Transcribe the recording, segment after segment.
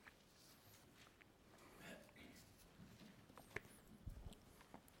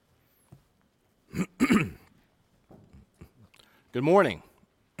Good morning.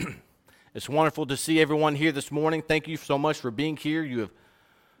 It's wonderful to see everyone here this morning. Thank you so much for being here. You have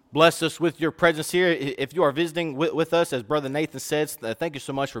blessed us with your presence here. If you are visiting with us, as Brother Nathan said, thank you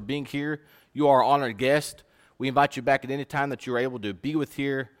so much for being here. You are an honored guest. We invite you back at any time that you are able to be with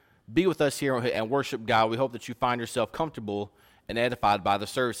us here and worship God. We hope that you find yourself comfortable and edified by the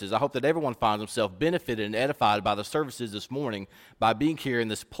services. I hope that everyone finds himself benefited and edified by the services this morning by being here in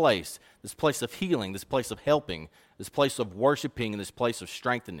this place of healing, this place of helping, this place of worshiping, and this place of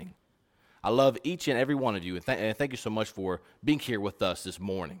strengthening. I love each and every one of you, and thank you so much for being here with us this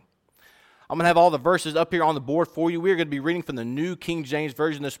morning. I'm going to have all the verses up here on the board for you. We're going to be reading from the New King James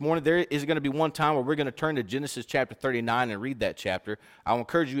Version this morning. There is going to be one time where we're going to turn to Genesis chapter 39 and read that chapter. I'll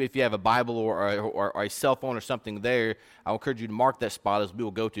encourage you, if you have a Bible or a cell phone or something there, I'll encourage you to mark that spot as we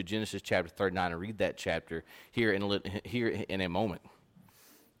will go to Genesis chapter 39 and read that chapter here in a moment.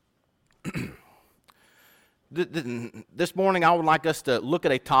 This morning, I would like us to look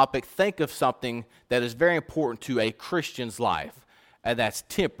at a topic, think of something that is very important to a Christian's life, and that's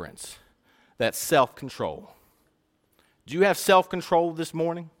temperance. That's self-control. Do you have self-control this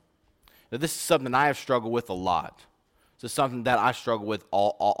morning? Now, this is something I have struggled with a lot. This is something that I struggle with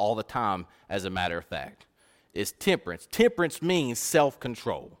all the time, as a matter of fact. It's temperance. Temperance means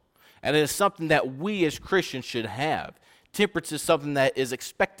self-control. And it is something that we as Christians should have. Temperance is something that is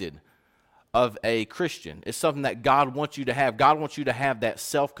expected of a Christian. It's something that God wants you to have. God wants you to have that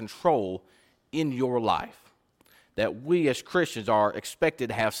self-control in your life. That we as Christians are expected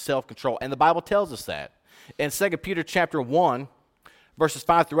to have self-control. And the Bible tells us that. In 2 Peter chapter 1, verses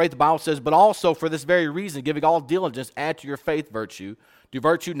 5 through 8, the Bible says, "But also for this very reason, giving all diligence, add to your faith virtue, to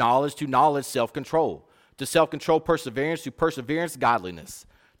virtue knowledge, to knowledge self-control, to self-control perseverance, to perseverance godliness,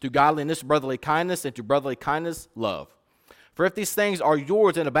 to godliness brotherly kindness, and to brotherly kindness love. For if these things are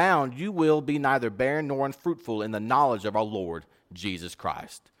yours and abound, you will be neither barren nor unfruitful in the knowledge of our Lord Jesus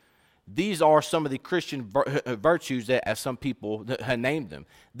Christ." These are some of the Christian virtues that, as some people have named them.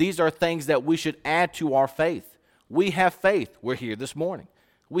 These are things that we should add to our faith. We have faith. We're here this morning.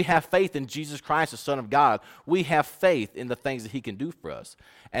 We have faith in Jesus Christ, the Son of God. We have faith in the things that he can do for us.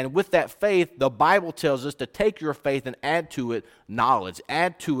 And with that faith, the Bible tells us to take your faith and add to it knowledge,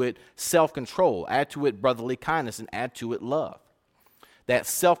 add to it self-control, add to it brotherly kindness, and add to it love. That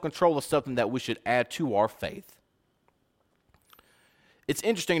self-control is something that we should add to our faith. It's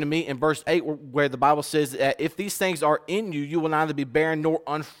interesting to me in verse 8 where the Bible says that if these things are in you, you will neither be barren nor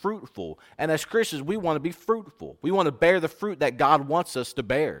unfruitful. And as Christians, we want to be fruitful. We want to bear the fruit that God wants us to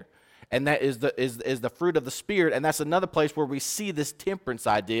bear. And that is the fruit of the Spirit. And that's another place where we see this temperance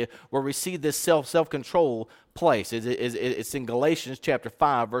idea, where we see this self-control place. It's in Galatians chapter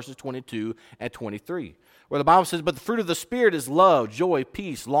 5, verses 22 and 23. Where the Bible says, "But the fruit of the Spirit is love, joy,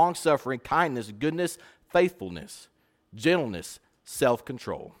 peace, long-suffering, kindness, goodness, faithfulness, gentleness,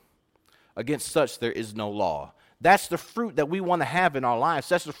 self-control. Against such there is no law." That's the fruit that we want to have in our lives.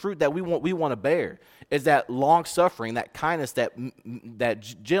 That's the fruit that we want to bear. Is that long-suffering, that kindness,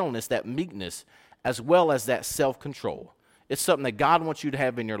 that gentleness, that meekness, as well as that self-control. It's something that God wants you to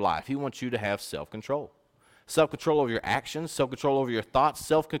have in your life. He wants you to have self-control. Self-control over your actions, self-control over your thoughts,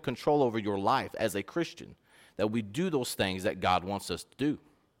 self-control over your life as a Christian. That we do those things that God wants us to do.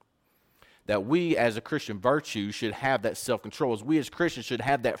 That we as a Christian virtue should have that self-control. As we as Christians should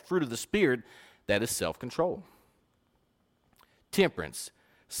have that fruit of the Spirit that is self-control. Temperance,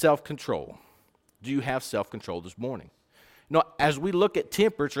 self-control. Do you have self-control this morning? You know, as we look at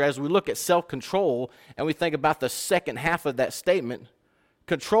temperance or as we look at self-control and we think about the second half of that statement,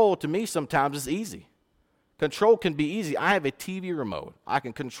 control to me sometimes is easy. Control can be easy. I have a TV remote. I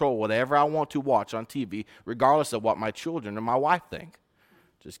can control whatever I want to watch on TV regardless of what my children or my wife think.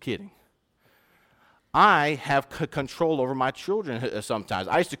 Just kidding. I have control over my children sometimes.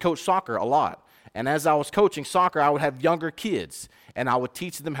 I used to coach soccer a lot. And as I was coaching soccer, I would have younger kids. And I would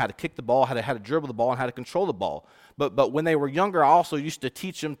teach them how to kick the ball, how to dribble the ball, and how to control the ball. But when they were younger, I also used to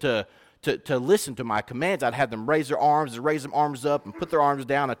teach them to listen to my commands. I'd have them raise their arms and raise their arms up and put their arms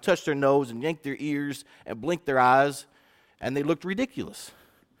down and touch their nose and yank their ears and blink their eyes. And they looked ridiculous.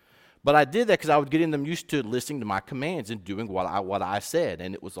 But I did that because I was getting them used to listening to my commands and doing what I said.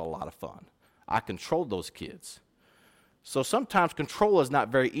 And it was a lot of fun. I controlled those kids. So sometimes control is not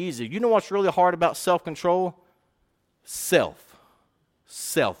very easy. You know what's really hard about self-control? Self-control.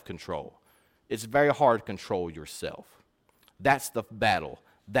 It's very hard to control yourself. That's the battle.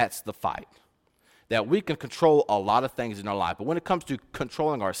 That's the fight. That we can control a lot of things in our life. But when it comes to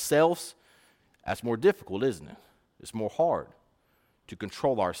controlling ourselves, that's more difficult, isn't it? It's more hard to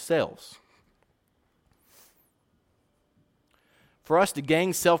control ourselves. For us to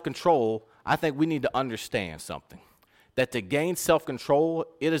gain self-control, I think we need to understand something. that to gain self-control,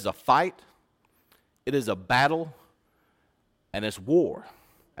 it is a fight, it is a battle, and it's war.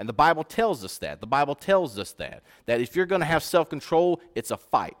 And the Bible tells us that. The Bible tells us that if you're going to have self-control, it's a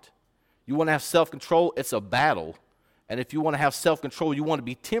fight. You want to have self-control, it's a battle. And if you want to have self-control, you want to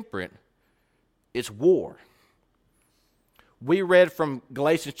be temperate, it's war. We read from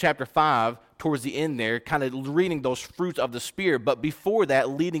Galatians chapter 5 towards the end there, kind of reading those fruits of the Spirit. But before that,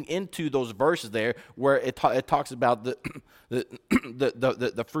 leading into those verses there where it talks about the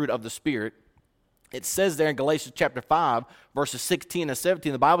fruit of the Spirit, it says there in Galatians chapter 5, verses 16 and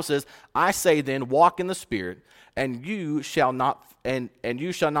 17, the Bible says, I say then, walk in the Spirit, and you shall not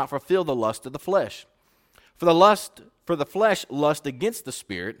fulfill the lust of the flesh. For the flesh lust against the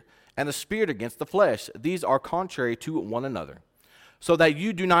Spirit, and the Spirit against the flesh. These are contrary to one another, so that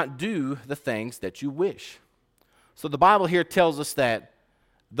you do not do the things that you wish. So the Bible here tells us that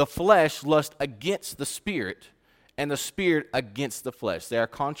the flesh lusts against the Spirit, and the Spirit against the flesh. They are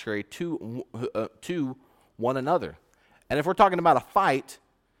contrary to one another. And if we're talking about a fight,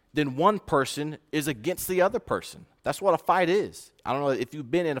 then one person is against the other person. That's what a fight is. I don't know if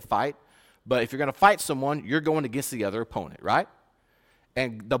you've been in a fight, but if you're going to fight someone, you're going against the other opponent, right?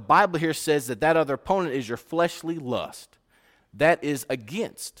 And the Bible here says that other opponent is your fleshly lust. That is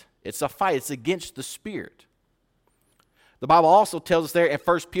against. It's a fight. It's against the Spirit. The Bible also tells us there in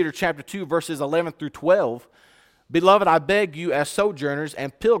 1 Peter chapter 2, verses 11 through 12, Beloved, I beg you as sojourners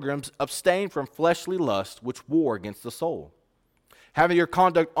and pilgrims, abstain from fleshly lusts which war against the soul. Having your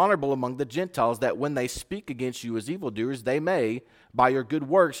conduct honorable among the Gentiles, that when they speak against you as evildoers, they may, by your good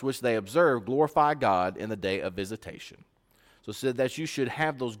works which they observe, glorify God in the day of visitation. So it said that you should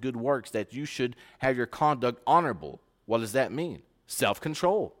have those good works, that you should have your conduct honorable. What does that mean?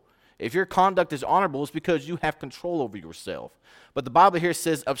 Self-control. If your conduct is honorable, it's because you have control over yourself. But the Bible here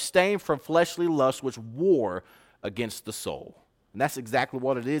says, abstain from fleshly lusts which war against the soul. And that's exactly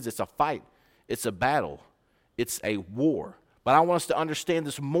what it is. It's a fight. It's a battle. It's a war. But I want us to understand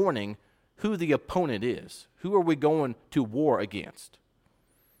this morning who the opponent is. Who are we going to war against?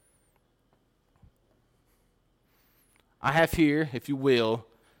 I have here, if you will,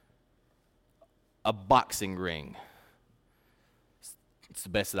 a boxing ring. It's the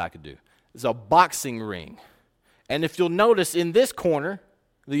best that I could do. It's a boxing ring. And if you'll notice in this corner,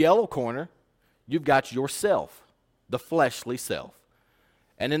 the yellow corner, you've got yourself, the fleshly self.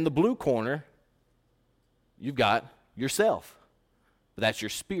 And in the blue corner, you've got yourself. But that's your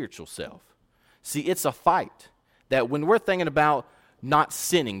spiritual self. See, it's a fight. That when we're thinking about not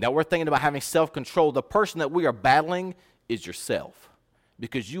sinning, that we're thinking about having self-control, the person that we are battling is yourself.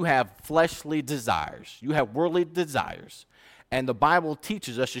 Because you have fleshly desires. You have worldly desires. And the Bible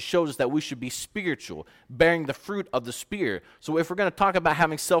teaches us, it shows us that we should be spiritual, bearing the fruit of the Spirit. So if we're going to talk about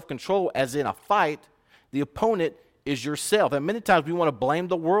having self-control as in a fight, the opponent is yourself. And many times we want to blame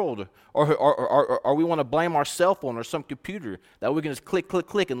the world or we want to blame our cell phone or some computer that we can just click, click,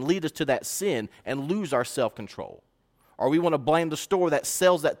 click and lead us to that sin and lose our self-control. Or we want to blame the store that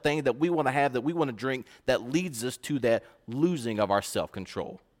sells that thing that we want to have, that we want to drink, that leads us to that losing of our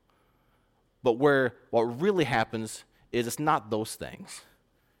self-control. But what really happens is it's not those things.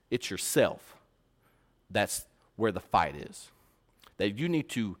 It's yourself. That's where the fight is. That you need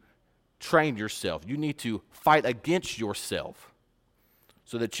to train yourself. You need to fight against yourself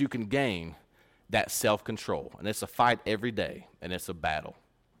so that you can gain that self-control. And it's a fight every day, and it's a battle.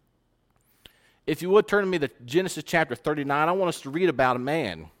 If you would turn to me to Genesis chapter 39, I want us to read about a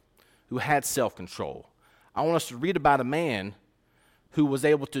man who had self-control. I want us to read about a man who was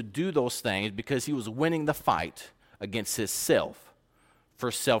able to do those things because he was winning the fight against his self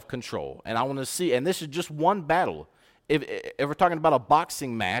for self-control. And I want to see, and this is just one battle. If we're talking about a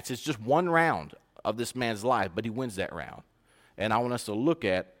boxing match, it's just one round of this man's life, but he wins that round. And I want us to look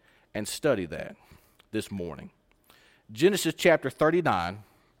at and study that this morning. Genesis chapter 39,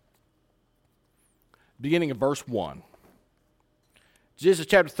 beginning of verse 1. Genesis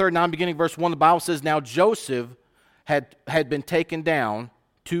chapter 39, beginning of verse 1, the Bible says, Now Joseph had been taken down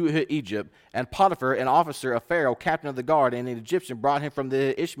to Egypt, and Potiphar, an officer of Pharaoh, captain of the guard, and an Egyptian, brought him from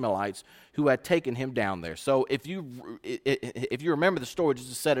the Ishmaelites who had taken him down there. So if you remember the story, just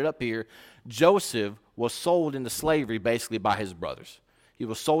to set it up here, Joseph was sold into slavery basically by his brothers. He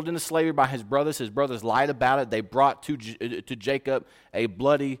was sold into slavery by his brothers. His brothers lied about it. They brought to Jacob a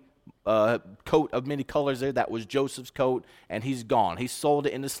bloody coat of many colors there. That was Joseph's coat, and he's gone. He sold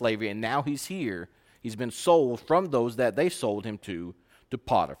it into slavery, and now he's here. He's been sold from those that they sold him to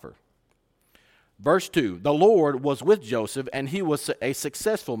Potiphar. Verse 2, the Lord was with Joseph, and he was a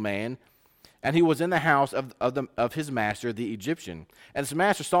successful man, And he was in the house of his master, the Egyptian. And his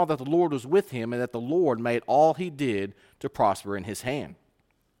master saw that the Lord was with him, and that the Lord made all he did to prosper in his hand.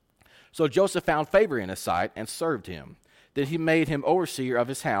 So Joseph found favor in his sight and served him. Then he made him overseer of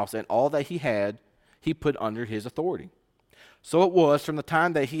his house, and all that he had he put under his authority. So it was from the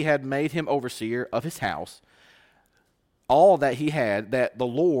time that he had made him overseer of his house, all that he had, that the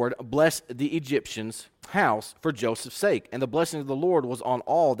Lord blessed the Egyptian's house for Joseph's sake. And the blessing of the Lord was on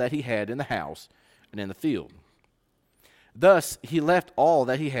all that he had in the house and in the field. Thus he left all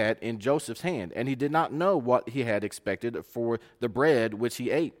that he had in Joseph's hand, and he did not know what he had expected for the bread which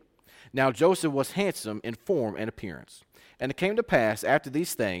he ate. Now Joseph was handsome in form and appearance. And it came to pass after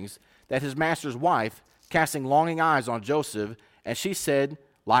these things that his master's wife, casting longing eyes on Joseph, and she said,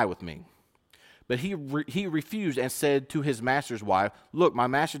 Lie with me. But he refused and said to his master's wife, Look, my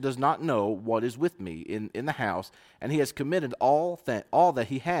master does not know what is with me in the house, and he has committed all that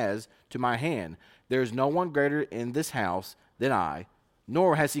he has to my hand. There is no one greater in this house than I,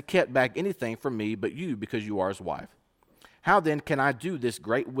 nor has he kept back anything from me but you, because you are his wife. How then can I do this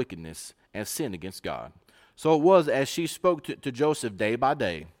great wickedness and sin against God? So it was as she spoke to Joseph day by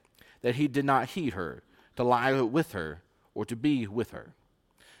day, that he did not heed her, to lie with her, or to be with her.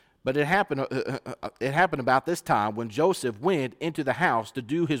 But it happened about this time when Joseph went into the house to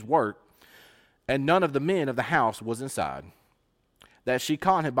do his work, and none of the men of the house was inside, that she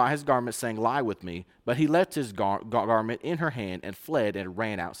caught him by his garment, saying, Lie with me. But he left his garment in her hand and fled and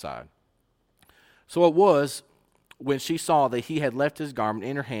ran outside. So it was when she saw that he had left his garment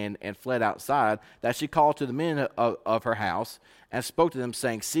in her hand and fled outside, that she called to the men of her house and spoke to them,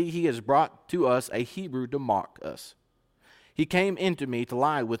 saying, See, he has brought to us a Hebrew to mock us. He came into me to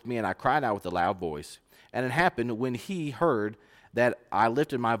lie with me, and I cried out with a loud voice. And it happened when he heard that I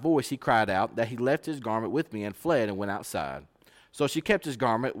lifted my voice, he cried out, that he left his garment with me and fled and went outside. So she kept his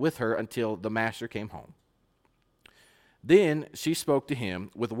garment with her until the master came home. Then she spoke to him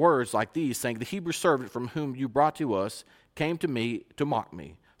with words like these, saying, The Hebrew servant from whom you brought to us came to me to mock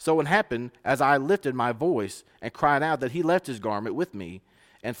me. So it happened, as I lifted my voice and cried out, that he left his garment with me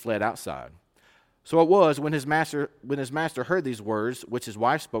and fled outside. So it was when his master heard these words, which his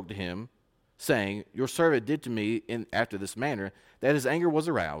wife spoke to him, saying, Your servant did to me after this manner, that his anger was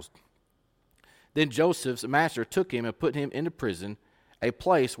aroused. Then Joseph's master took him and put him into prison, a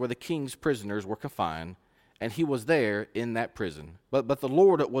place where the king's prisoners were confined, and he was there in that prison. But the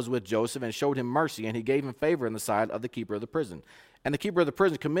Lord was with Joseph and showed him mercy, and he gave him favor in the sight of the keeper of the prison. And the keeper of the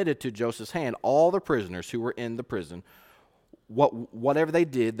prison committed to Joseph's hand all the prisoners who were in the prison. Whatever they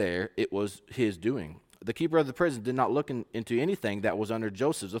did there, it was his doing. The keeper of the prison did not look into anything that was under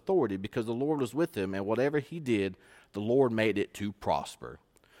Joseph's authority, because the Lord was with him, and whatever he did, the Lord made it to prosper.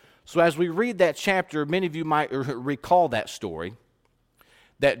 So as we read that chapter, many of you might recall that story,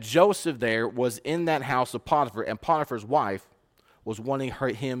 that Joseph there was in that house of Potiphar, and Potiphar's wife was wanting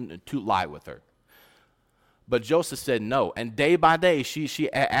him to lie with her. But Joseph said no, and day by day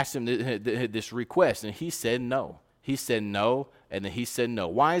she asked him this request, and he said no. He said no, and then he said no.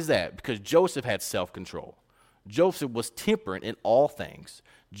 Why is that? Because Joseph had self-control. Joseph was temperate in all things.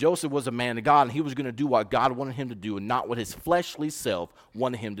 Joseph was a man of God, and he was going to do what God wanted him to do and not what his fleshly self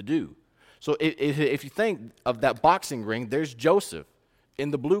wanted him to do. So if you think of that boxing ring, there's Joseph in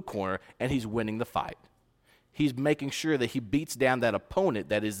the blue corner, and he's winning the fight. He's making sure that he beats down that opponent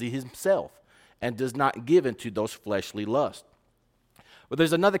that is himself and does not give into those fleshly lusts. But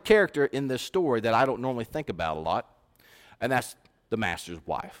there's another character in this story that I don't normally think about a lot, and that's the master's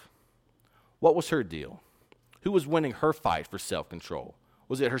wife. What was her deal? Who was winning her fight for self-control?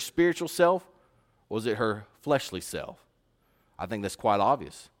 Was it her spiritual self, or was it her fleshly self? I think that's quite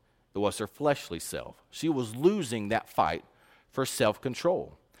obvious. It was her fleshly self. She was losing that fight for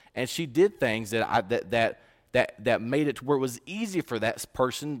self-control, and she did things that made it to where it was easy for that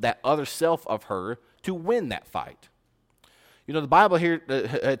person, that other self of her, to win that fight. You know, the Bible here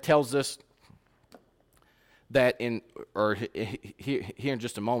tells us that here in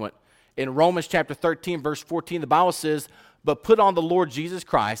just a moment, in Romans chapter 13, verse 14, the Bible says, But put on the Lord Jesus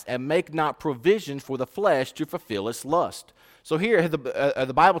Christ, and make not provision for the flesh to fulfill its lust. So here,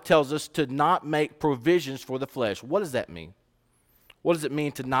 the Bible tells us to not make provisions for the flesh. What does that mean? What does it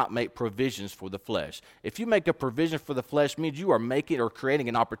mean to not make provisions for the flesh? If you make a provision for the flesh, it means you are making or creating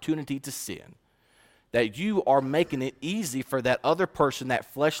an opportunity to sin. That you are making it easy for that other person, that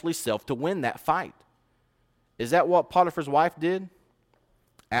fleshly self, to win that fight. Is that what Potiphar's wife did?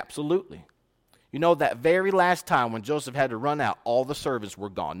 Absolutely. You know, that very last time when Joseph had to run out, all the servants were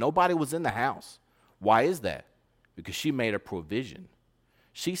gone. Nobody was in the house. Why is that? Because she made a provision.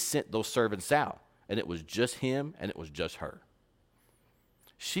 She sent those servants out, and it was just him and it was just her.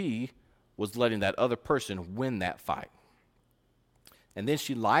 She was letting that other person win that fight. And then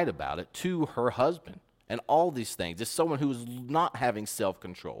she lied about it to her husband and all these things. It's someone who was not having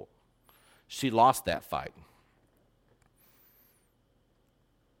self-control. She lost that fight.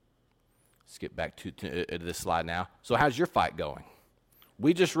 Let's get back to this slide now. So how's your fight going?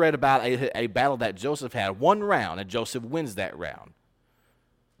 We just read about a battle that Joseph had, one round, and Joseph wins that round.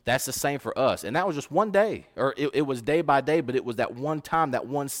 That's the same for us. And that was just one day, or it was day by day, but it was that one time, that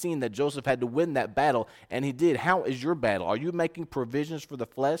one scene that Joseph had to win that battle, and he did. How is your battle? Are you making provisions for the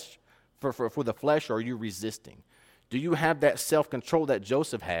flesh, for the flesh, or are you resisting? Do you have that self-control that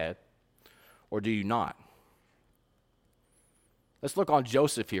Joseph had, or do you not? Let's look on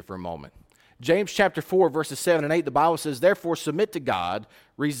Joseph here for a moment. James chapter 4, verses 7 and 8, the Bible says, "Therefore submit to God,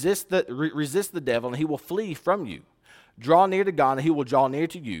 resist the devil, and he will flee from you. Draw near to God, and he will draw near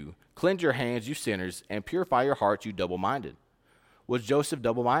to you. Cleanse your hands, you sinners, and purify your hearts, you double-minded." Was Joseph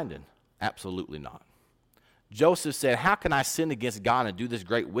double-minded? Absolutely not. Joseph said, how can I sin against God and do this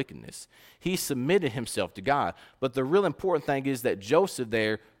great wickedness? He submitted himself to God. But the real important thing is that Joseph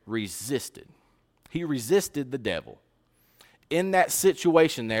there resisted. He resisted the devil. In that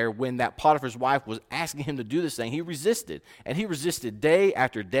situation there, when that Potiphar's wife was asking him to do this thing, he resisted. And he resisted day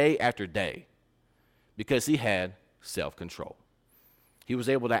after day after day because he had self-control. He was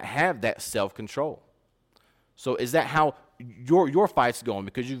able to have that self-control. So is that how your fight's going?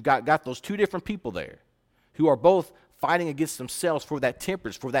 Because you've got those two different people there who are both fighting against themselves for that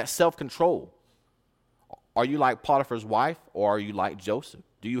temperance, for that self-control. Are you like Potiphar's wife, or are you like Joseph?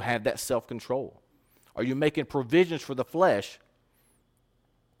 Do you have that self-control? Are you making provisions for the flesh,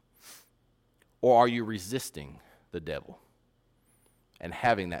 or are you resisting the devil and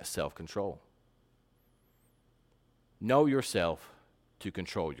having that self-control? Know yourself to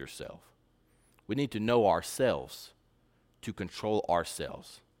control yourself. We need to know ourselves to control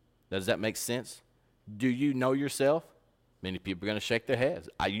ourselves. Does that make sense? Do you know yourself? Many people are going to shake their heads.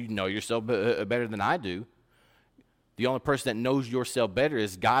 You know yourself better than I do. The only person that knows yourself better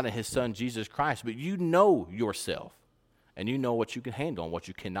is God and his son, Jesus Christ. But you know yourself, and you know what you can handle and what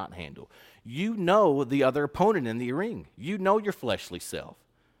you cannot handle. You know the other opponent in the ring. You know your fleshly self.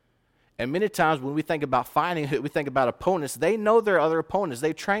 And many times when we think about fighting, we think about opponents. They know their other opponents.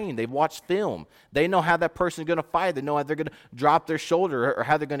 They train. They've watched film. They know how that person is going to fight. They know how they're going to drop their shoulder or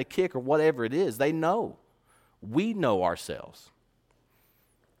how they're going to kick or whatever it is. They know. We know ourselves.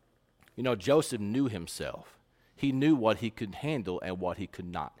 You know, Joseph knew himself. He knew what he could handle and what he could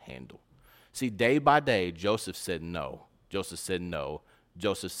not handle. See, day by day, Joseph said no. Joseph said no.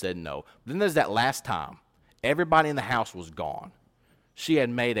 Joseph said no. But then there's that last time. Everybody in the house was gone. She had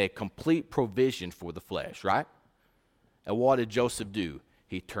made a complete provision for the flesh, right? And what did Joseph do?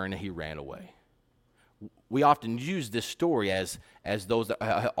 He turned and he ran away. We often use this story as those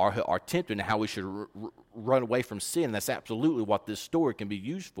that are tempted and how we should run away from sin. That's absolutely what this story can be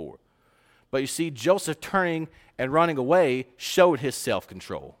used for. But you see, Joseph turning and running away showed his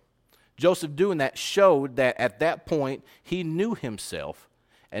self-control. Joseph doing that showed that at that point he knew himself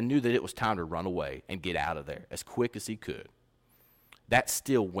and knew that it was time to run away and get out of there as quick as he could. That's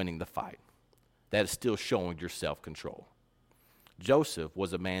still winning the fight. That is still showing your self-control. Joseph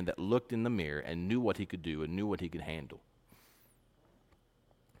was a man that looked in the mirror and knew what he could do and knew what he could handle.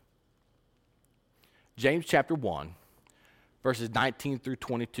 James chapter 1, verses 19 through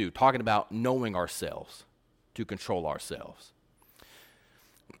 22, talking about knowing ourselves to control ourselves.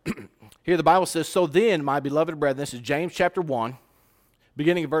 Here the Bible says, "So then, my beloved brethren," this is James chapter 1,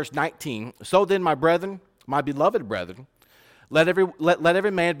 beginning of verse 19. "So then, my brethren, my beloved brethren, let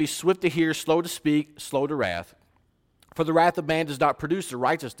every man be swift to hear, slow to speak, slow to wrath. For the wrath of man does not produce the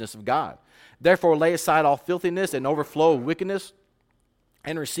righteousness of God. Therefore lay aside all filthiness and overflow of wickedness,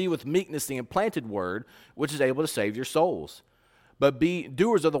 and receive with meekness the implanted word, which is able to save your souls. But be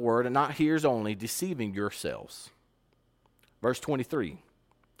doers of the word, and not hearers only, deceiving yourselves." Verse 23.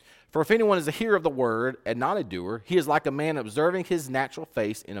 "For if anyone is a hearer of the word, and not a doer, he is like a man observing his natural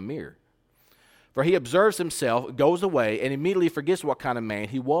face in a mirror. For he observes himself, goes away, and immediately forgets what kind of man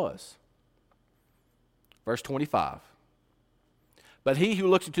he was." Verse 25. "But he who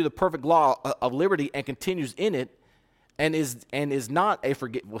looks into the perfect law of liberty and continues in it, and is not a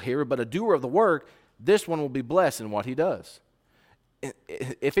forgetful hearer, but a doer of the work, this one will be blessed in what he does.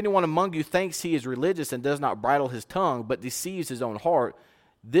 If anyone among you thinks he is religious and does not bridle his tongue, but deceives his own heart,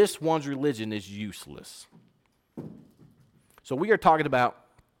 this one's religion is useless." So we are talking about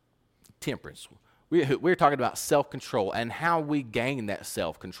temperance. We're talking about self-control and how we gain that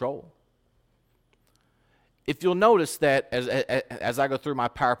self-control. If you'll notice that as I go through my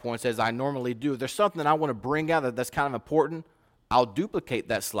PowerPoints, as I normally do, there's something that I want to bring out that's kind of important I'll duplicate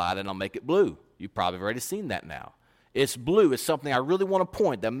that slide and I'll make it blue. You've probably already seen that now. It's blue. It's something I really want to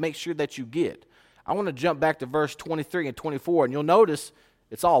point that make sure that you get. I want to jump back to verse 23 and 24, and you'll notice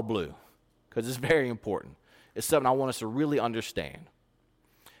it's all blue because it's very important. It's something I want us to really understand.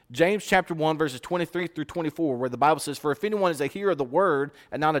 James chapter 1, verses 23 through 24, where the Bible says, "For if anyone is a hearer of the word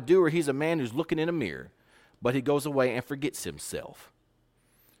and not a doer, he's a man who's looking in a mirror, but he goes away and forgets himself."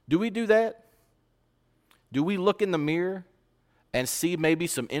 Do we do that? Do we look in the mirror and see maybe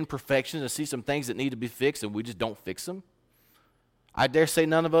some imperfections and see some things that need to be fixed and we just don't fix them? I dare say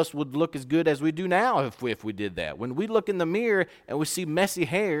none of us would look as good as we do now if we did that. When we look in the mirror and we see messy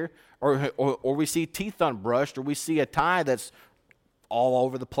hair or we see teeth unbrushed or we see a tie that's all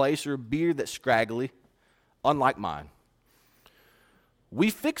over the place or a beard that's scraggly, unlike mine, we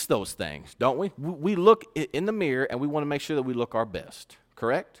fix those things, don't we? We look in the mirror and we want to make sure that we look our best,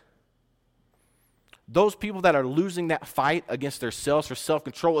 correct? Those people that are losing that fight against themselves for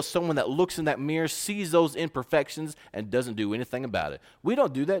self-control is someone that looks in that mirror, sees those imperfections, and doesn't do anything about it. We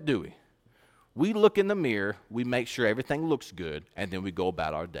don't do that, do we? We look in the mirror, we make sure everything looks good, and then we go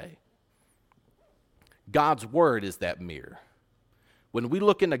about our day. God's word is that mirror. When we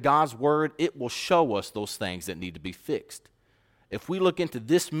look into God's word, it will show us those things that need to be fixed. If we look into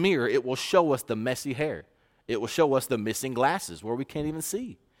this mirror, it will show us the messy hair. It will show us the missing glasses where we can't even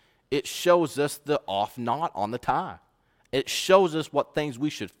see. It shows us the off knot on the tie. It shows us what things we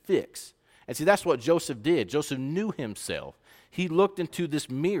should fix. And see, that's what Joseph did. Joseph knew himself. He looked into this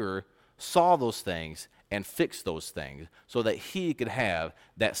mirror, saw those things, and fixed those things so that he could have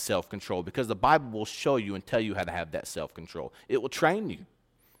that self-control, because the Bible will show you and tell you how to have that self-control. It will train you.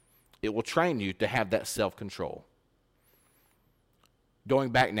 It will train you to have that self-control.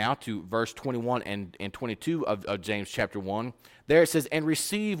 Going back now to verse 21 and 22 of James chapter 1, there it says, "And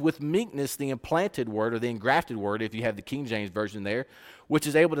receive with meekness the implanted word," or the engrafted word, if you have the King James Version there, "which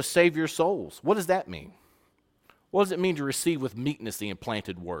is able to save your souls." What does that mean? What does it mean to receive with meekness the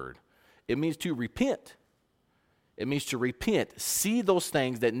implanted word? It means to repent. It means to repent, see those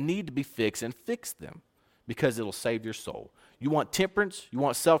things that need to be fixed and fix them, because it'll save your soul. You want temperance, you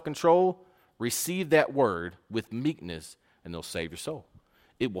want self-control, receive that word with meekness and it'll save your soul.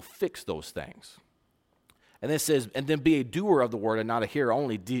 It will fix those things. And then it says, "And then be a doer of the word and not a hearer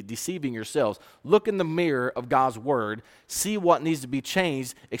only, deceiving yourselves." Look in the mirror of God's word, see what needs to be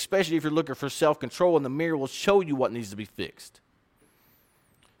changed, especially if you're looking for self-control, and the mirror will show you what needs to be fixed.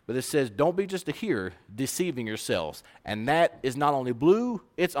 But it says, don't be just a hearer, deceiving yourselves. And that is not only blue,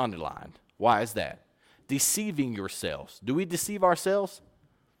 it's underlined. Why is that? Deceiving yourselves. Do we deceive ourselves?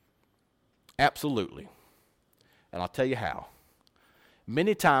 Absolutely. And I'll tell you how.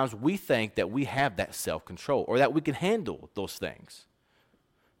 Many times we think that we have that self-control or that we can handle those things.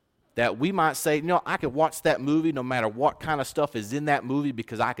 That we might say, you know, I can watch that movie no matter what kind of stuff is in that movie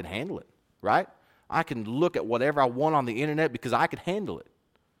because I can handle it, right? I can look at whatever I want on the internet because I can handle it.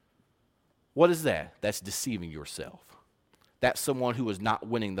 What is that? That's deceiving yourself. That's someone who is not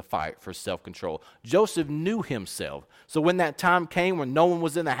winning the fight for self-control. Joseph knew himself. So when that time came when no one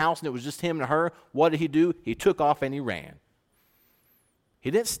was in the house and it was just him and her, what did he do? He took off and he ran. He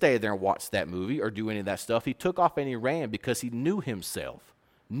didn't stay there and watch that movie or do any of that stuff. He took off and he ran because he knew himself,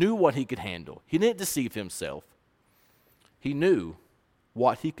 knew what he could handle. He didn't deceive himself. He knew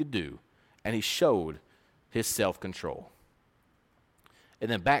what he could do, and he showed his self-control.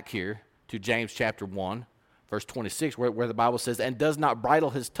 And then back here to James chapter 1, verse 26, where the Bible says, "And does not bridle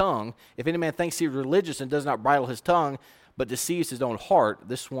his tongue. If any man thinks he is religious and does not bridle his tongue, but deceives his own heart,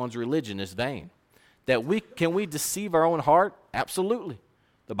 this one's religion is vain." Can we deceive our own heart? Absolutely.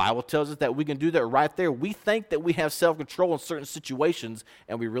 The Bible tells us that we can do that right there. We think that we have self-control in certain situations,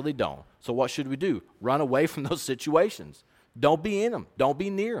 and we really don't. So what should we do? Run away from those situations. Don't be in them. Don't be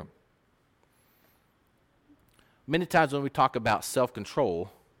near them. Many times when we talk about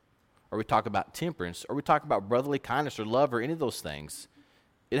self-control, or we talk about temperance, or we talk about brotherly kindness or love or any of those things,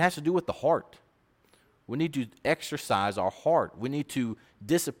 it has to do with the heart. We need to exercise our heart. We need to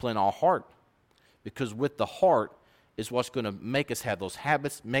discipline our heart, because with the heart is what's going to make us have those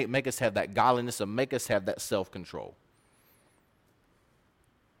habits, make us have that godliness, and make us have that self-control.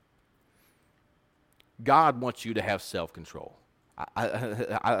 God wants you to have self-control.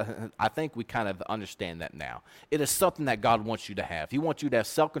 I think we kind of understand that now. It is something that God wants you to have. He wants you to have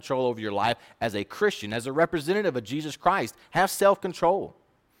self-control over your life as a Christian, as a representative of Jesus Christ. Have self-control.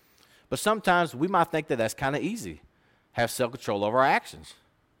 But sometimes we might think that that's kind of easy. Have self-control over our actions.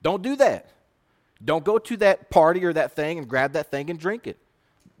 Don't do that. Don't go to that party or that thing and grab that thing and drink it.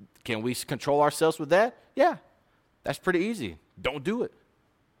 Can we control ourselves with that? Yeah, that's pretty easy. Don't do it.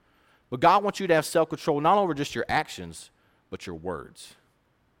 But God wants you to have self-control not over just your actions, but your words.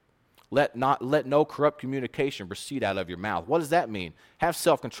 Let no corrupt communication proceed out of your mouth. What does that mean? Have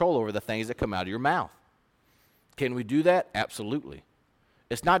self-control over the things that come out of your mouth. Can we do that? Absolutely.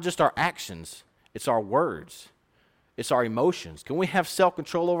 It's not just our actions, it's our words. It's our emotions. Can we have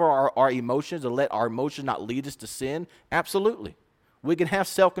self-control over our emotions and let our emotions not lead us to sin? Absolutely. We can have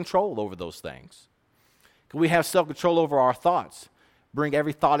self-control over those things. Can we have self-control over our thoughts? Bring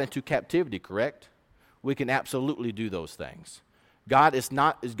every thought into captivity, correct? We can absolutely do those things. God does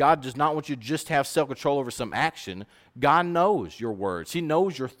not want you to just have self-control over some action. God knows your words. He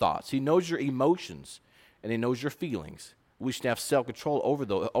knows your thoughts. He knows your emotions, and He knows your feelings. We should have self-control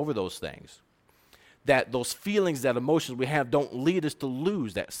over those things. That those feelings, that emotions we have don't lead us to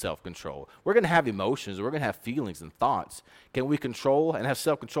lose that self-control. We're going to have emotions. We're going to have feelings and thoughts. Can we control and have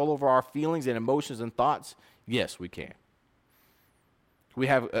self-control over our feelings and emotions and thoughts? Yes, we can. We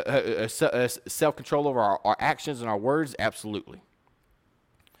have self-control over our actions and our words? Absolutely.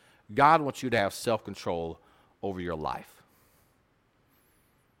 God wants you to have self-control over your life.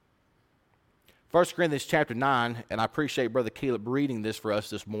 1 Corinthians chapter 9, and I appreciate Brother Caleb reading this for us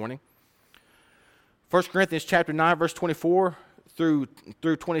this morning. 1 Corinthians chapter 9, verse 24 through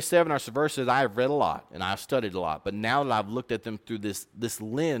 27 are some verses I have read a lot, and I've studied a lot. But now that I've looked at them through this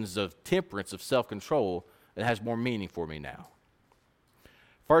lens of temperance, of self-control, it has more meaning for me now.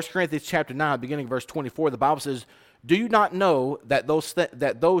 1 Corinthians chapter 9, beginning verse 24, the Bible says, "Do you not know that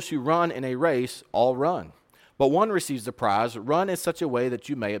those who run in a race all run, but one receives the prize? Run in such a way that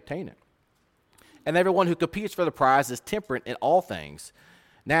you may obtain it. And everyone who competes for the prize is temperate in all things.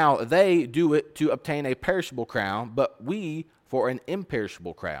 Now they do it to obtain a perishable crown, but we for an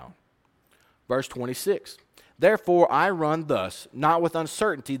imperishable crown." Verse 26, "Therefore I run thus, not with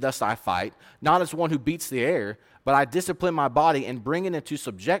uncertainty, thus I fight, not as one who beats the air, but I discipline my body and bring it into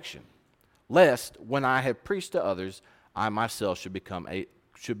subjection, lest when I have preached to others, I myself should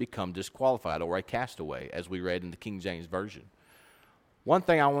become disqualified or a castaway," as we read in the King James Version. One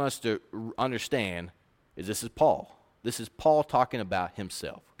thing I want us to understand is this is Paul. This is Paul talking about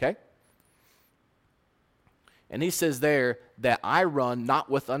himself, okay? And he says there that I run not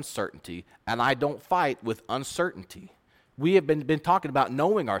with uncertainty, and I don't fight with uncertainty. We have been talking about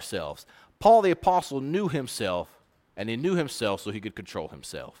knowing ourselves. Paul the apostle knew himself, and he knew himself so he could control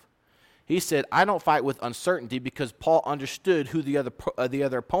himself. He said, I don't fight with uncertainty because Paul understood who the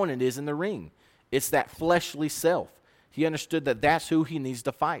other opponent is in the ring. It's that fleshly self. He understood that that's who he needs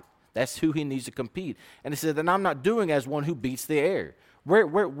to fight. That's who he needs to compete. And he said, and I'm not doing as one who beats the air.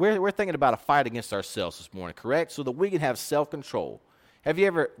 We're thinking about a fight against ourselves this morning, correct? So that we can have self-control. Have you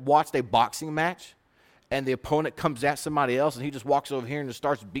ever watched a boxing match and the opponent comes at somebody else and he just walks over here and just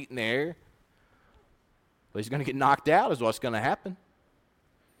starts beating the air? Well, he's going to get knocked out is what's going to happen.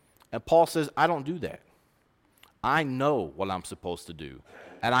 And Paul says, I don't do that. I know what I'm supposed to do,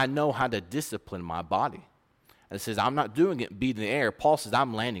 and I know how to discipline my body. And it says, I'm not doing it beating the air. Paul says,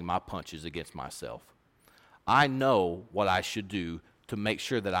 I'm landing my punches against myself. I know what I should do to make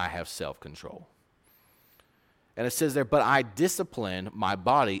sure that I have self-control. And it says there, but I discipline my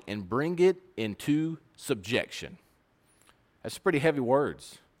body and bring it into subjection. That's pretty heavy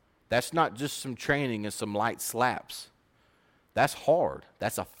words. That's not just some training and some light slaps. That's hard.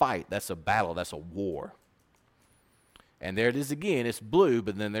 That's a fight. That's a battle. That's a war. And there it is again. It's blue,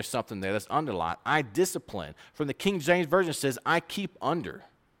 but then there's something there that's underlined. I discipline. From the King James Version, it says, I keep under.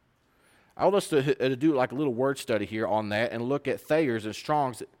 I want us to do like a little word study here on that and look at Thayer's and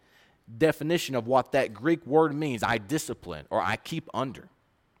Strong's definition of what that Greek word means. I discipline, or I keep under.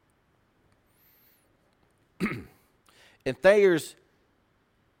 In Thayer's,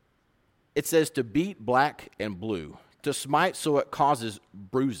 it says to beat black and blue, to smite so it causes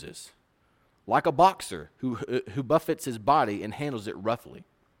bruises, like a boxer who buffets his body and handles it roughly.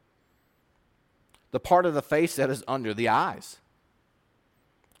 The part of the face that is under the eyes.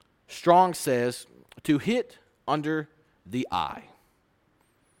 Strong says to hit under the eye.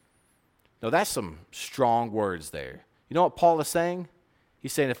 Now that's some strong words there. You know what Paul is saying?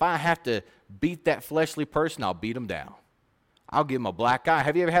 He's saying if I have to beat that fleshly person, I'll beat him down. I'll give him a black eye.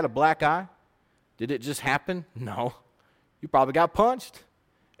 Have you ever had a black eye? Did it just happen? No. You probably got punched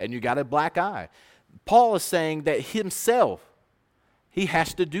and you got a black eye. Paul is saying that himself, he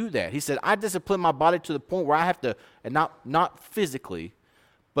has to do that. He said, I discipline my body to the point where I have to, and not physically,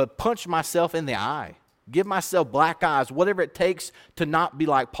 but punch myself in the eye. Give myself black eyes, whatever it takes to not be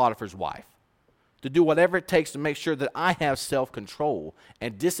like Potiphar's wife. To do whatever it takes to make sure that I have self-control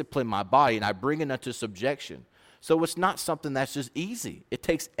and discipline my body and I bring it into subjection. So it's not something that's just easy. It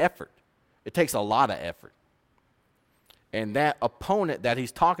takes effort. It takes a lot of effort. And that opponent that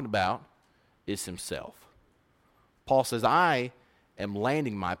he's talking about is himself. Paul says, I am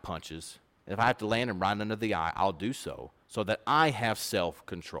landing my punches. And if I have to land them right under the eye, I'll do so that I have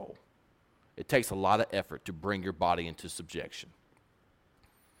self-control. It takes a lot of effort to bring your body into subjection.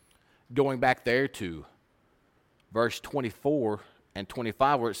 Going back there to verse 24 and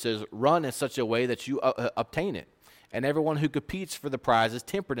 25 where it says, run in such a way that you obtain it. And everyone who competes for the prize is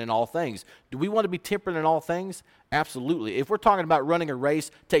temperate in all things. Do we want to be temperate in all things? Absolutely. If we're talking about running a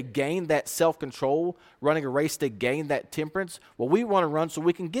race to gain that self-control, running a race to gain that temperance, well, we want to run so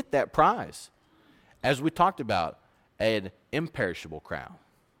we can get that prize. As we talked about, an imperishable crown.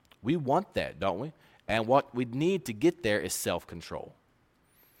 We want that, don't we? And what we need to get there is self-control.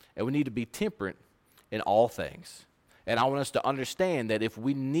 And we need to be temperate in all things. And I want us to understand that if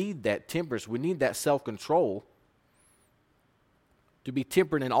we need that temperance, we need that self-control, to be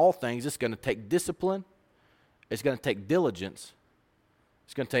temperate in all things, it's going to take discipline, it's going to take diligence,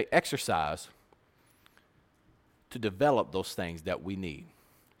 it's going to take exercise to develop those things that we need.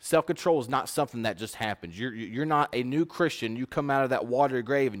 Self-control is not something that just happens. You're not a new Christian. You come out of that watery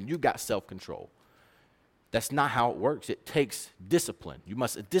grave and you got self-control. That's not how it works. It takes discipline. You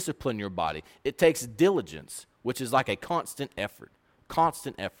must discipline your body. It takes diligence, which is like a constant effort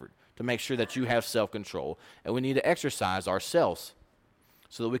to make sure that you have self-control. And we need to exercise ourselves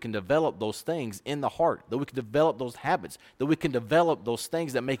so that we can develop those things in the heart, that we can develop those habits, that we can develop those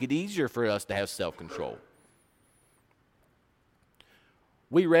things that make it easier for us to have self-control.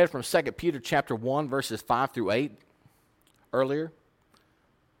 We read from 2 Peter chapter 1, verses 5 through 8 earlier.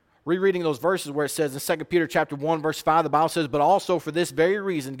 Rereading those verses where it says in 2 Peter chapter 1, verse 5, the Bible says, but also for this very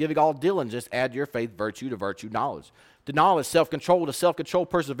reason, giving all diligence, add to your faith virtue, to virtue knowledge. To knowledge, self-control, to self-control,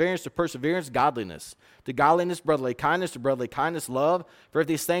 perseverance, to perseverance, godliness. To godliness, brotherly kindness, to brotherly kindness, love. For if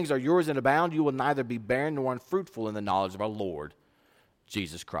these things are yours and abound, you will neither be barren nor unfruitful in the knowledge of our Lord,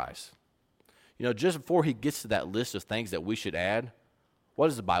 Jesus Christ. You know, just before he gets to that list of things that we should add, what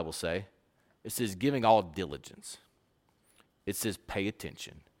does the Bible say? It says giving all diligence. It says pay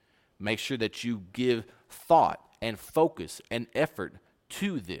attention. Make sure that you give thought and focus and effort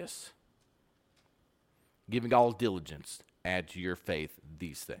to this. Giving all diligence, add to your faith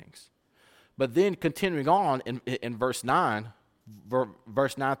these things. But then continuing on in verse 9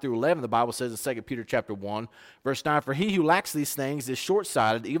 through 11, the Bible says in 2 Peter chapter 1, verse 9, for he who lacks these things is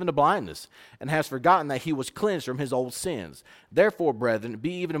short-sighted, even to blindness, and has forgotten that he was cleansed from his old sins. Therefore, brethren,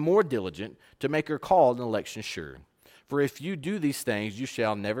 be even more diligent to make your call and election sure. For if you do these things, you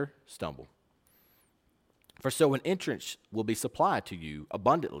shall never stumble. For so an entrance will be supplied to you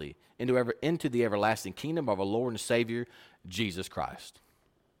abundantly into the everlasting kingdom of our Lord and Savior, Jesus Christ.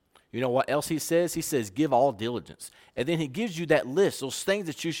 You know what else he says? He says, give all diligence. And then he gives you that list, those things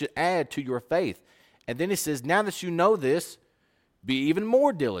that you should add to your faith. And then he says, now that you know this, be even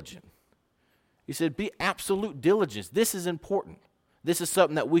more diligent. He said, be absolute diligence. This is important. This is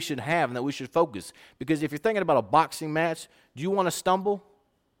something that we should have and that we should focus. Because if you're thinking about a boxing match, do you want to stumble?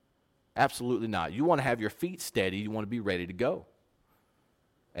 Absolutely not. You want to have your feet steady. You want to be ready to go.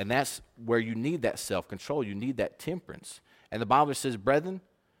 And that's where you need that self-control. You need that temperance. And the Bible says, brethren,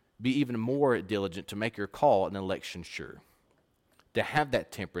 be even more diligent to make your call and election sure. To have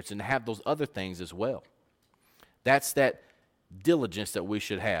that temperance and to have those other things as well. That's that diligence that we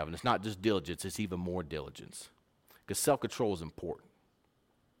should have. And it's not just diligence, it's even more diligence. Because self-control is important.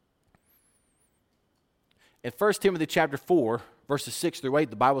 In 1 Timothy chapter 4, verses 6 through 8,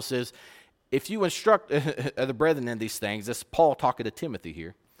 the Bible says, if you instruct the brethren in these things, that's Paul talking to Timothy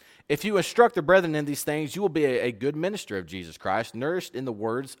here. If you instruct the brethren in these things, you will be a good minister of Jesus Christ, nourished in the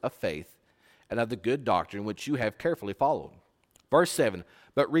words of faith and of the good doctrine which you have carefully followed. Verse 7,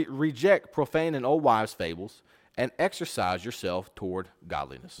 but reject profane and old wives' fables, and exercise yourself toward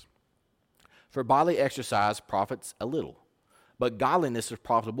godliness. For bodily exercise profits a little, but godliness is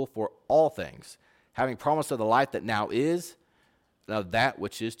profitable for all things, having promise of the life that now is, and of that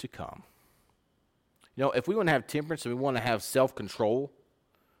which is to come. You know, if we want to have temperance and we want to have self-control,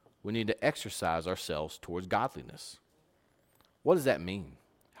 we need to exercise ourselves towards godliness. What does that mean?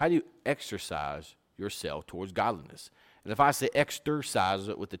 How do you exercise yourself towards godliness? And if I say exercise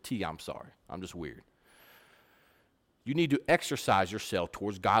it with a T, I'm sorry. I'm just weird. You need to exercise yourself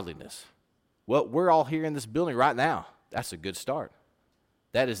towards godliness. Well, we're all here in this building right now. That's a good start.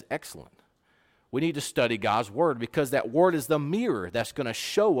 That is excellent. We need to study God's word because that word is the mirror that's going to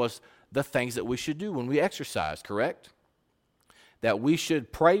show us the things that we should do when we exercise, correct? That we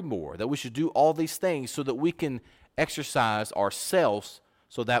should pray more, that we should do all these things so that we can exercise ourselves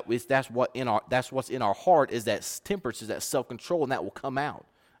so that that's what's in our heart is that temperance, is that self-control, and that will come out.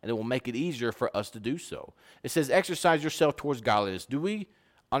 And it will make it easier for us to do so. It says exercise yourself towards godliness. Do we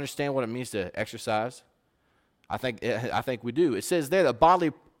understand what it means to exercise? I think we do. It says there that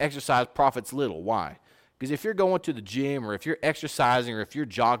bodily exercise profits little. Why? Because if you're going to the gym or if you're exercising or if you're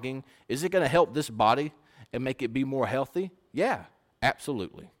jogging, is it going to help this body and make it be more healthy? Yeah,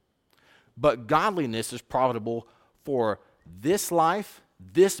 absolutely. But godliness is profitable for this life,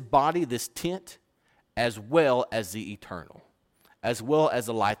 this body, this tent, as well as the eternal, as well as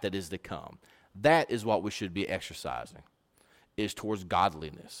the life that is to come. That is what we should be exercising, is towards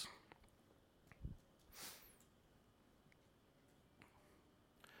godliness.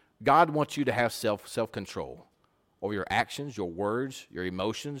 God wants you to have self-control over your actions, your words, your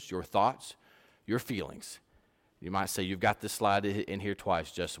emotions, your thoughts, your feelings. You might say, you've got this slide in here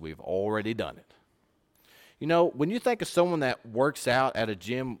twice, Justin. We've already done it. You know, when you think of someone that works out at a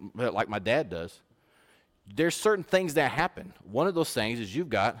gym like my dad does, there's certain things that happen. One of those things is you've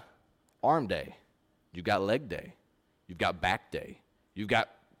got arm day, you've got leg day, you've got back day, you've got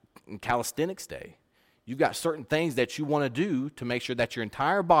calisthenics day. You've got certain things that you want to do to make sure that your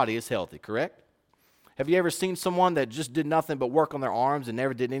entire body is healthy, correct? Have you ever seen someone that just did nothing but work on their arms and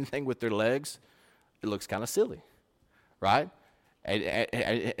never did anything with their legs? It looks kind of silly, right?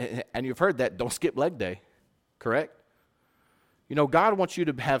 And you've heard that, don't skip leg day, correct? You know, God wants you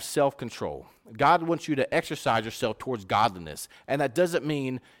to have self-control. God wants you to exercise yourself towards godliness. And that doesn't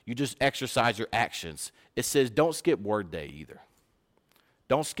mean you just exercise your actions. It says don't skip word day either.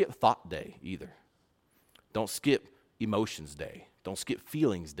 Don't skip thought day either. Don't skip emotions day. Don't skip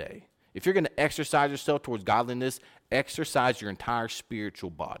feelings day. If you're going to exercise yourself towards godliness, exercise your entire spiritual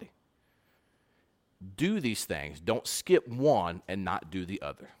body. Do these things. Don't skip one and not do the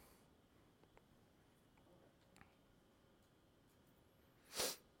other.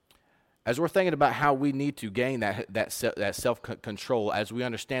 As we're thinking about how we need to gain that self-control, as we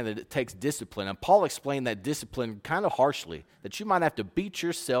understand that it takes discipline, and Paul explained that discipline kind of harshly, that you might have to beat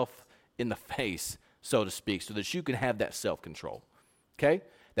yourself in the face, so to speak, so that you can have that self-control, okay?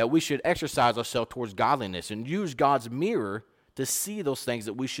 That we should exercise ourselves towards godliness and use God's mirror to see those things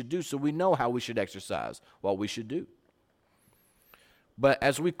that we should do so we know how we should exercise, what we should do. But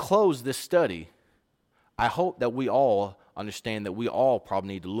as we close this study, I hope that we all understand that we all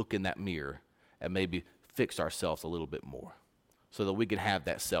probably need to look in that mirror and maybe fix ourselves a little bit more so that we can have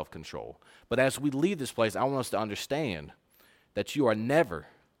that self-control. But as we leave this place, I want us to understand that you are never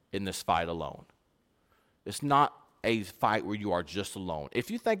in this fight alone. It's not a fight where you are just alone.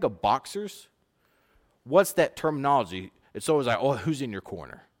 If you think of boxers, what's that terminology? It's always like, oh, who's in your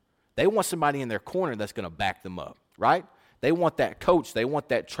corner? They want somebody in their corner that's going to back them up, right? They want that coach. They want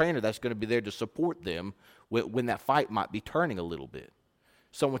that trainer that's going to be there to support them when that fight might be turning a little bit.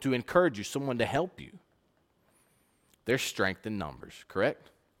 Someone to encourage you, someone to help you. There's strength in numbers, correct?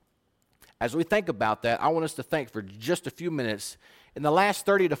 As we think about that, I want us to think for just a few minutes. In the last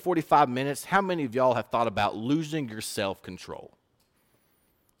 30 to 45 minutes, how many of y'all have thought about losing your self-control?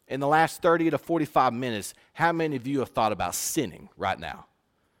 In the last 30 to 45 minutes, how many of you have thought about sinning right now?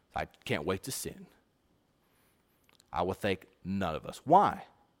 I can't wait to sin. I would think none of us. Why?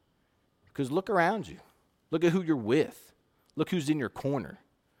 Because look around you. Look at who you're with. Look who's in your corner.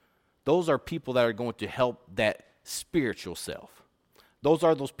 Those are people that are going to help that spiritual self. Those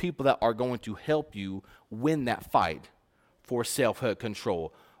are those people that are going to help you win that fight for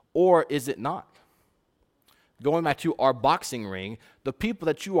self-control. Or is it not? Going back to our boxing ring, the people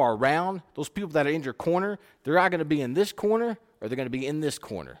that you are around, those people that are in your corner, they're not going to be in this corner or they're going to be in this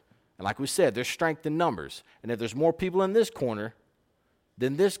corner. And like we said, there's strength in numbers. And if there's more people in this corner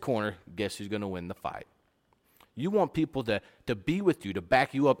than this corner, guess who's going to win the fight? You want people to be with you, to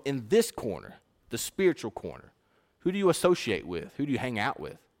back you up in this corner, the spiritual corner. Who do you associate with? Who do you hang out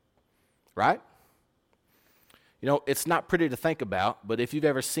with? Right? You know, it's not pretty to think about, but if you've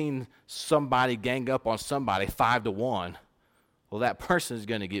ever seen somebody gang up on somebody 5-1, well, that person is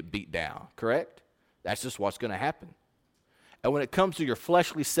going to get beat down, correct? That's just what's going to happen. And when it comes to your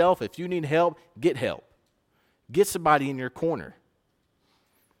fleshly self, if you need help, get help. Get somebody in your corner.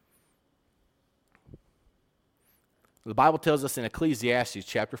 The Bible tells us in Ecclesiastes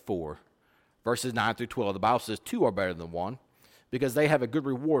chapter 4, verses 9 through 12, the Bible says 2 are better than 1 because they have a good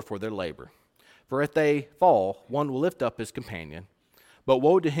reward for their labor. For if they fall, one will lift up his companion. But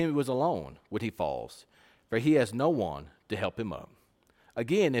woe to him who is alone when he falls, for he has no one to help him up.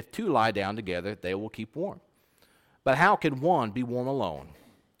 Again, if 2 lie down together, they will keep warm. But how can one be warm alone?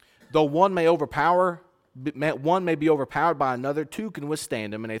 Though one may be overpowered by another, 2 can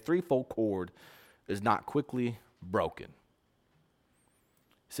withstand him, and a threefold cord is not quickly broken.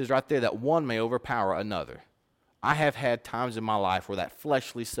 It says right there that one may overpower another. I have had times in my life where that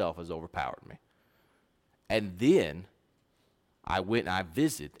fleshly self has overpowered me. And then I went and I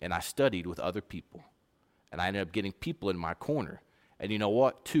visited and I studied with other people. And I ended up getting people in my corner. And you know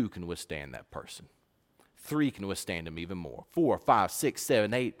what? 2 can withstand that person. 3 can withstand them even more. 4, 5, 6,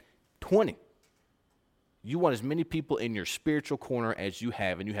 7, 8, 20. You want as many people in your spiritual corner as you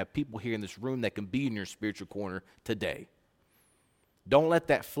have, and you have people here in this room that can be in your spiritual corner today. Don't let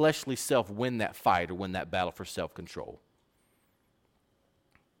that fleshly self win that fight or win that battle for self-control.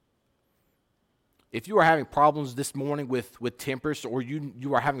 If you are having problems this morning with tempers, or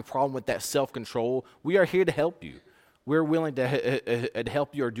you are having a problem with that self-control, we are here to help you. We're willing to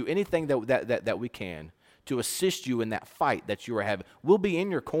help you or do anything that we can to assist you in that fight that you are having. We'll be in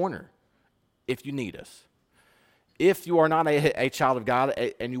your corner if you need us. If you are not a child of God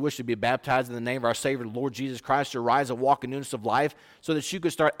and you wish to be baptized in the name of our Savior, Lord Jesus Christ, to rise and walk in newness of life so that you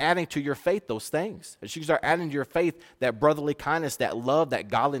could start adding to your faith those things. That you can start adding to your faith that brotherly kindness, that love, that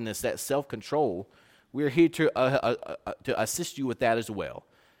godliness, that self-control. We're here to assist you with that as well.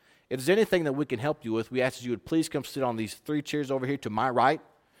 If there's anything that we can help you with, we ask that you would please come sit on these 3 chairs over here to my right,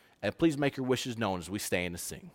 and please make your wishes known as we stand and sing.